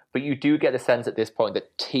 But you do get the sense at this point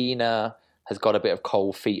that Tina has got a bit of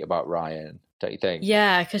cold feet about Ryan, don't you think?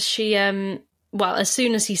 Yeah, because she, as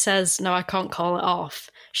soon as he says, no, I can't call it off,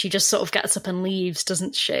 she just sort of gets up and leaves,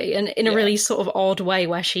 doesn't she? And in a really sort of odd way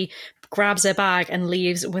where she grabs her bag and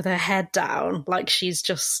leaves with her head down, like she's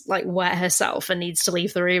just like wet herself and needs to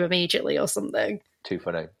leave the room immediately or something. Too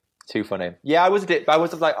funny. Yeah, I was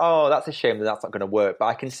like, oh, that's a shame that's not going to work. But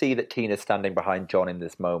I can see that Tina's standing behind John in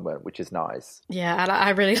this moment, which is nice. Yeah, and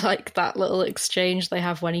I really like that little exchange they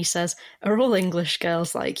have when he says, are all English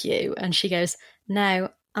girls like you? And she goes,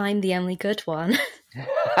 no, I'm the only good one.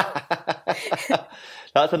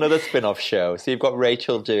 That's another spin-off show. So you've got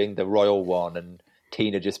Rachel doing the royal one and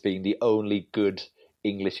Tina just being the only good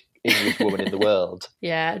English woman in the world.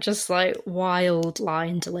 Yeah, just like wild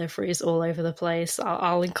line deliveries all over the place.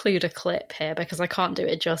 I'll include a clip here because I can't do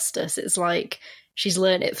it justice. It's like she's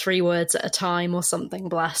learned it 3 words at a time or something,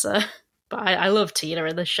 bless her. But I love Tina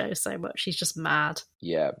in this show so much. She's just mad.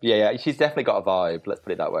 Yeah. She's definitely got a vibe, let's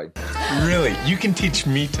put it that way. Really? You can teach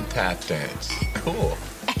me to tap dance? Cool.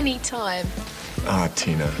 Anytime. Ah,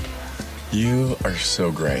 Tina, you are so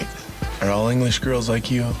great. Are all English girls like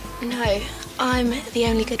you? No, I'm the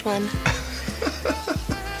only good one.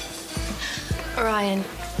 Ryan,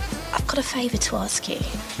 I've got a favour to ask you.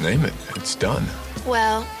 Name it. It's done.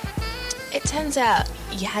 Well, it turns out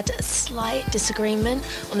you had a slight disagreement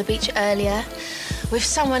on the beach earlier with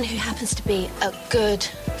someone who happens to be a good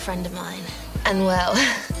friend of mine. And well,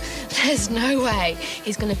 there's no way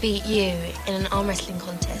he's going to beat you in an arm wrestling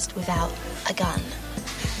contest without a gun.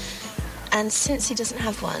 And since he doesn't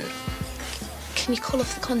have one, can you call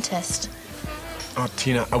off the contest? Oh,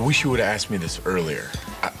 Tina, I wish you would have asked me this earlier.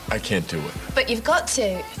 I can't do it. But you've got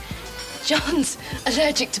to. John's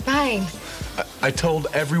allergic to pain. I told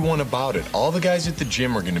everyone about it. All the guys at the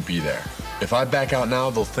gym are going to be there. If I back out now,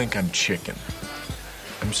 they'll think I'm chicken.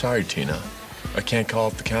 I'm sorry, Tina. I can't call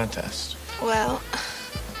off the contest. Well,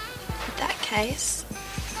 in that case,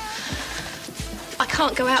 I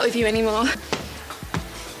can't go out with you anymore.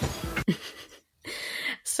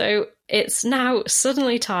 So it's now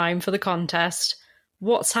suddenly time for the contest.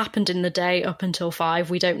 What's happened in the day up until 5,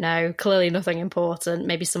 we don't know. Clearly nothing important,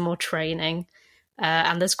 maybe some more training.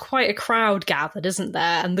 And there's quite a crowd gathered, isn't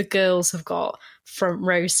there? And the girls have got front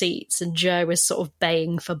row seats and Joe is sort of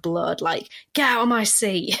baying for blood, like, get out of my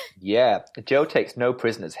seat. Yeah, Joe takes no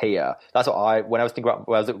prisoners here. That's what when I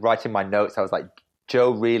was writing my notes, I was like,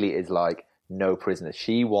 Joe really is like, no prisoners.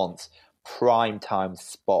 She wants prime time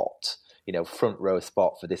spot, front row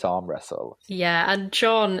spot for this arm wrestle. Yeah, and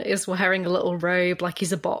John is wearing a little robe like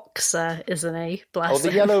he's a boxer, isn't he? Bless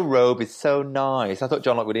him. The yellow robe is so nice. I thought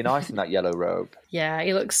John looked really nice in that yellow robe. Yeah,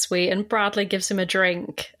 he looks sweet. And Bradley gives him a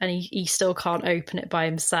drink and he still can't open it by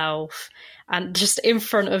himself. And just in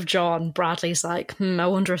front of John, Bradley's like, I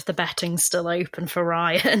wonder if the betting's still open for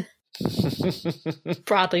Ryan.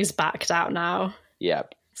 Bradley's backed out now.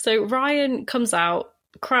 Yep. So Ryan comes out.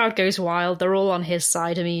 Crowd goes wild. They're all on his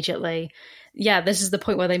side immediately. Yeah, this is the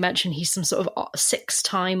point where they mention he's some sort of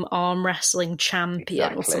 6-time arm wrestling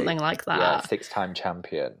champion or something like that. Yeah, 6-time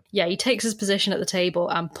champion. Yeah, he takes his position at the table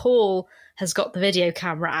and Paul has got the video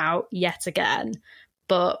camera out yet again.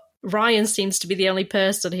 But Ryan seems to be the only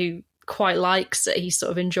person who quite likes it. He's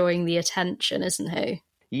sort of enjoying the attention, isn't he?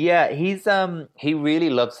 Yeah, he really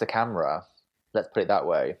loves the camera. Let's put it that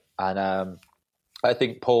way. And I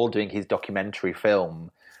think Paul doing his documentary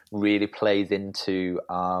film really plays into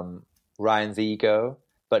Ryan's ego,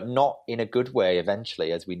 but not in a good way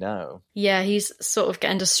eventually, as we know. Yeah, he's sort of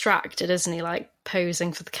getting distracted, isn't he? Like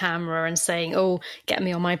posing for the camera and saying, oh, get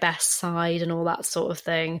me on my best side and all that sort of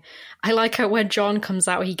thing. I like how when John comes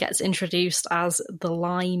out, he gets introduced as the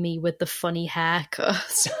limey with the funny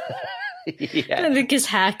haircut. Yeah. I don't think his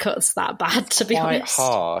haircut's that bad, to be honest. Quite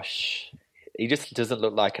harsh. He just doesn't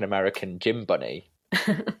look like an American gym bunny.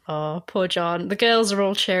 Oh, poor John. The girls are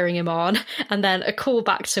all cheering him on. And then a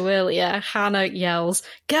callback to earlier, Hannah yells,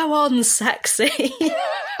 go on, sexy.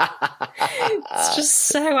 It's just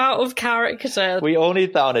so out of character. We all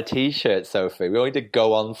need that on a t-shirt, Sophie. We all need to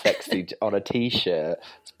go on sexy on a t-shirt.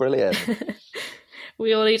 It's brilliant.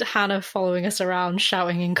 We all need Hannah following us around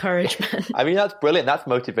shouting encouragement. I mean, that's brilliant. That's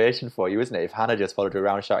motivation for you, isn't it? If Hannah just followed you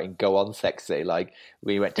around shouting, go on sexy, like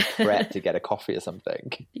we went to Pret to get a coffee or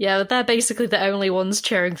something. Yeah, they're basically the only ones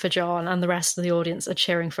cheering for John and the rest of the audience are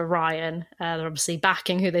cheering for Ryan. They're obviously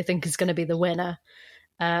backing who they think is going to be the winner.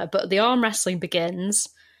 But the arm wrestling begins.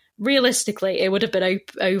 Realistically, it would have been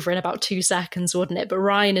over in about 2 seconds, wouldn't it? But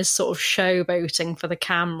Ryan is sort of showboating for the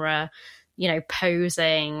camera,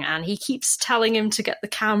 posing, and he keeps telling him to get the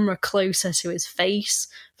camera closer to his face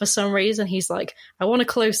for some reason. He's like, I want a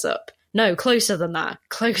close-up. No, closer than that.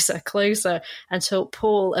 Closer, until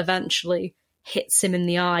Paul eventually hits him in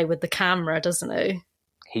the eye with the camera, doesn't he?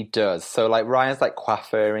 He does. So, Ryan's,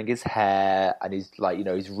 coiffuring his hair, and he's,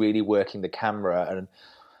 he's really working the camera, and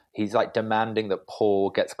he's, demanding that Paul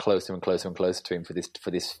gets closer and closer and closer to him for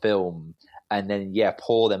this film. And then,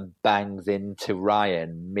 Paul then bangs into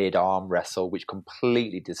Ryan mid-arm wrestle, which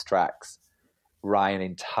completely distracts Ryan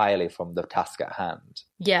entirely from the task at hand.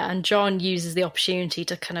 Yeah, and John uses the opportunity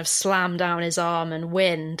to kind of slam down his arm and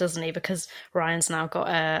win, doesn't he? Because Ryan's now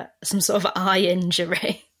got some sort of eye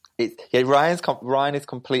injury. Ryan is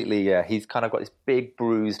completely, he's kind of got this big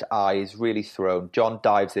bruised eye, he's really thrown. John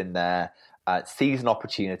dives in there sees an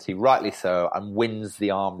opportunity, rightly so, and wins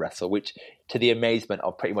the arm wrestle, which to the amazement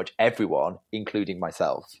of pretty much everyone, including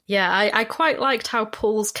myself. Yeah, I quite liked how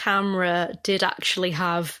Paul's camera did actually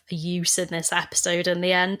have a use in this episode in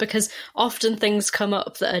the end, because often things come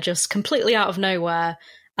up that are just completely out of nowhere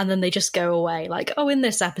and then they just go away. Like, oh, in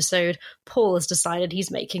this episode, Paul has decided he's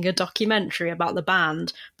making a documentary about the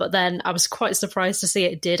band. But then I was quite surprised to see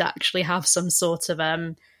it did actually have some sort of,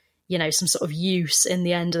 some sort of use in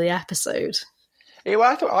the end of the episode. Yeah,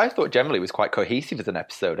 well, I thought generally it was quite cohesive as an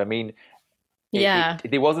episode. I mean, there's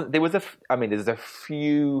a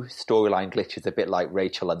few storyline glitches, a bit like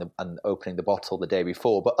Rachel and opening the bottle the day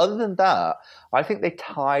before. But other than that, I think they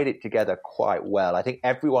tied it together quite well. I think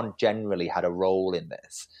everyone generally had a role in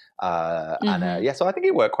this. So I think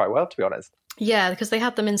it worked quite well, to be honest. Yeah, because they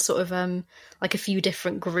had them in sort of like a few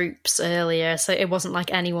different groups earlier. So it wasn't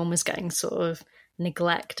like anyone was getting sort of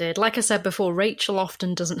neglected. Like I said before, Rachel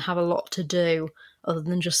often doesn't have a lot to do other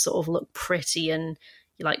than just sort of look pretty and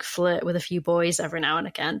like flirt with a few boys every now and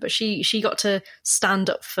again, but she got to stand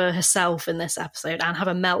up for herself in this episode and have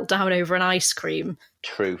a meltdown over an ice cream.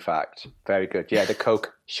 True fact. Very good. Yeah, the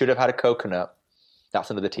Coke should have had a coconut.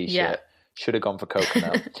 That's another t-shirt. Yeah. Should have gone for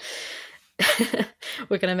coconut.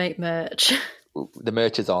 We're gonna make merch. The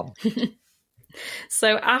merch is on.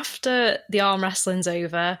 So after the arm wrestling's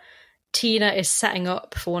over, Tina is setting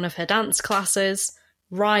up for one of her dance classes.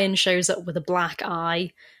 Ryan shows up with a black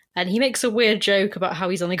eye, and he makes a weird joke about how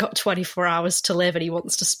he's only got 24 hours to live and he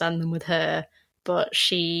wants to spend them with her. But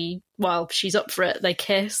she's up for it. They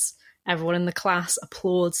kiss. Everyone in the class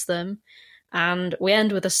applauds them. And we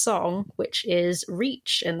end with a song, which is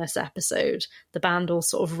Reach in this episode. The band all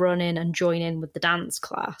sort of run in and join in with the dance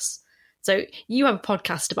class. So you have a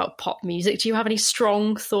podcast about pop music. Do you have any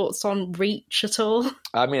strong thoughts on Reach at all?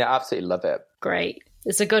 I mean, I absolutely love it. Great.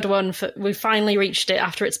 It's a good one. We finally reached it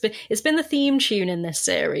after it's been the theme tune in this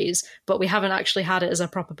series, but we haven't actually had it as a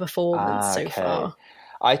proper performance so far.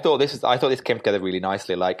 I thought this came together really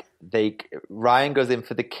nicely. Like Ryan goes in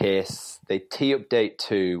for the kiss. They tee up date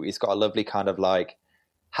 2. He's got a lovely kind of like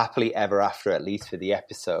happily ever after, at least for the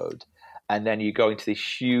episode. And then you go into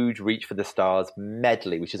this huge Reach for the Stars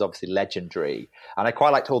medley, which is obviously legendary. And I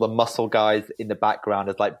quite liked all the muscle guys in the background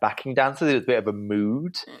as like backing dancers. It was a bit of a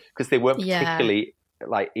mood because they weren't particularly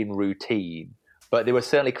like in routine, but they were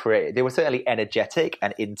certainly creative. They were certainly energetic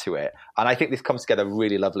and into it. And I think this comes together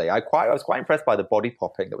really lovely. I was quite impressed by the body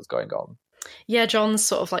popping that was going on. Yeah, John's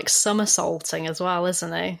sort of like somersaulting as well,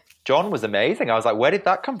 isn't he? John was amazing. I was like, where did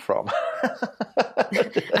that come from?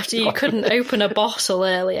 After you couldn't open a bottle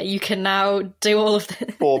earlier, you can now do all of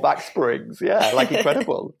this. 4 back springs. Yeah, like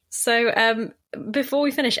incredible. So before we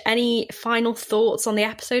finish, any final thoughts on the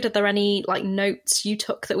episode? Are there any like notes you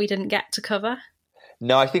took that we didn't get to cover?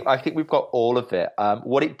 No, I think we've got all of it.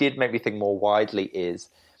 What it did make me think more widely is,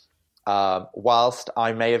 whilst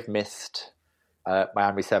I may have missed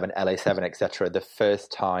Miami 7, LA 7, etc. the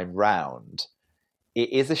first time round, it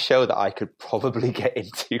is a show that I could probably get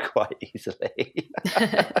into quite easily.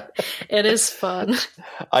 It is fun.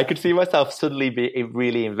 I could see myself suddenly be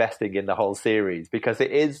really investing in the whole series because it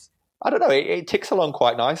is, I don't know, it ticks along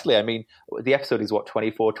quite nicely. I mean, the episode is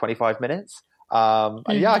 24, 25 minutes? And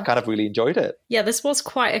I kind of really enjoyed it. Yeah, this was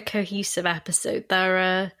quite a cohesive episode.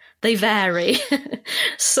 They vary.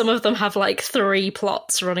 Some of them have like 3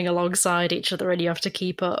 plots running alongside each other and you have to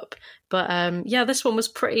keep up. But this one was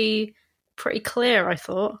pretty clear, I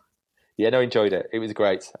thought. Yeah, no, enjoyed it. It was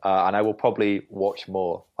great. And I will probably watch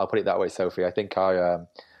more. I'll put it that way, Sophie. I think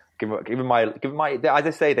given my, as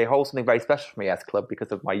I say, they hold something very special for me as Club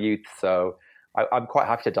because of my youth. So I'm quite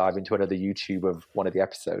happy to dive into another YouTube of one of the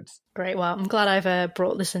episodes. Great. Well, I'm glad I've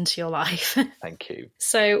brought this into your life. Thank you.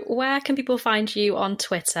 So where can people find you on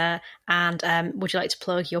Twitter? And would you like to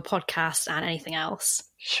plug your podcast and anything else?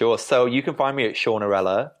 Sure. So you can find me at Sean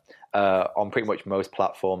Arella on pretty much most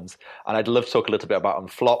platforms. And I'd love to talk a little bit about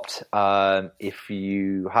Unflopped. If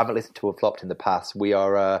you haven't listened to Unflopped in the past, we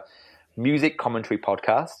are a music commentary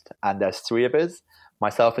podcast. And there's 3 of us,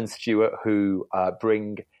 myself and Stuart, who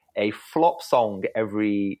bring a flop song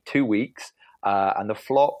every 2 weeks, and the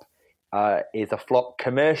flop is a flop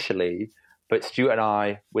commercially, but Stuart and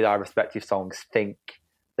I, with our respective songs, think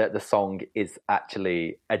that the song is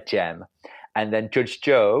actually a gem. And then Judge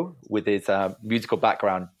Joe, with his musical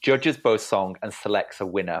background, judges both songs and selects a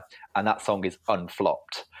winner, and that song is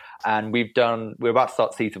Unflopped. And we're about to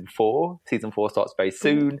start season 4. Season 4 starts very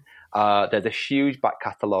soon. There's a huge back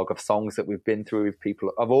catalogue of songs that we've been through with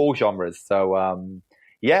people of all genres. So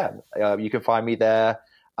you can find me there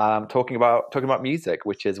talking about music,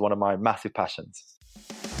 which is one of my massive passions.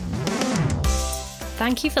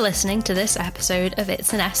 Thank you for listening to this episode of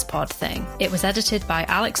It's an S-Pod Thing. It was edited by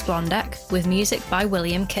Alex Blondek with music by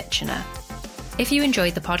William Kitchener. If you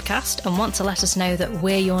enjoyed the podcast and want to let us know that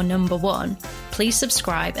we're your number one, please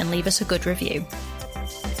subscribe and leave us a good review.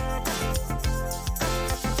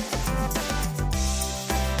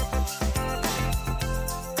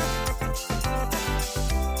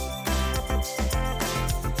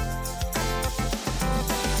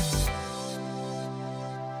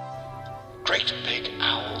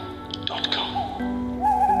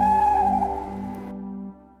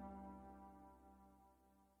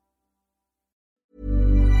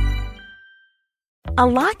 A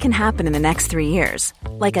lot can happen in the next 3 years.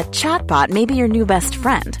 Like a chatbot may be your new best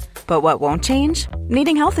friend. But what won't change?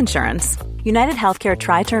 Needing health insurance. United Healthcare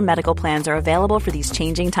Tri-Term Medical Plans are available for these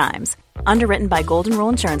changing times. Underwritten by Golden Rule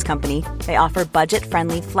Insurance Company, they offer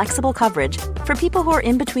budget-friendly, flexible coverage for people who are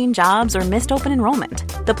in between jobs or missed open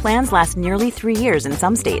enrollment. The plans last nearly 3 years in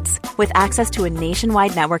some states, with access to a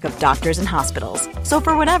nationwide network of doctors and hospitals. So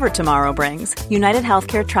for whatever tomorrow brings, United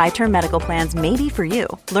Healthcare Tri-Term Medical Plans may be for you.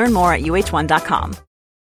 Learn more at uh1.com.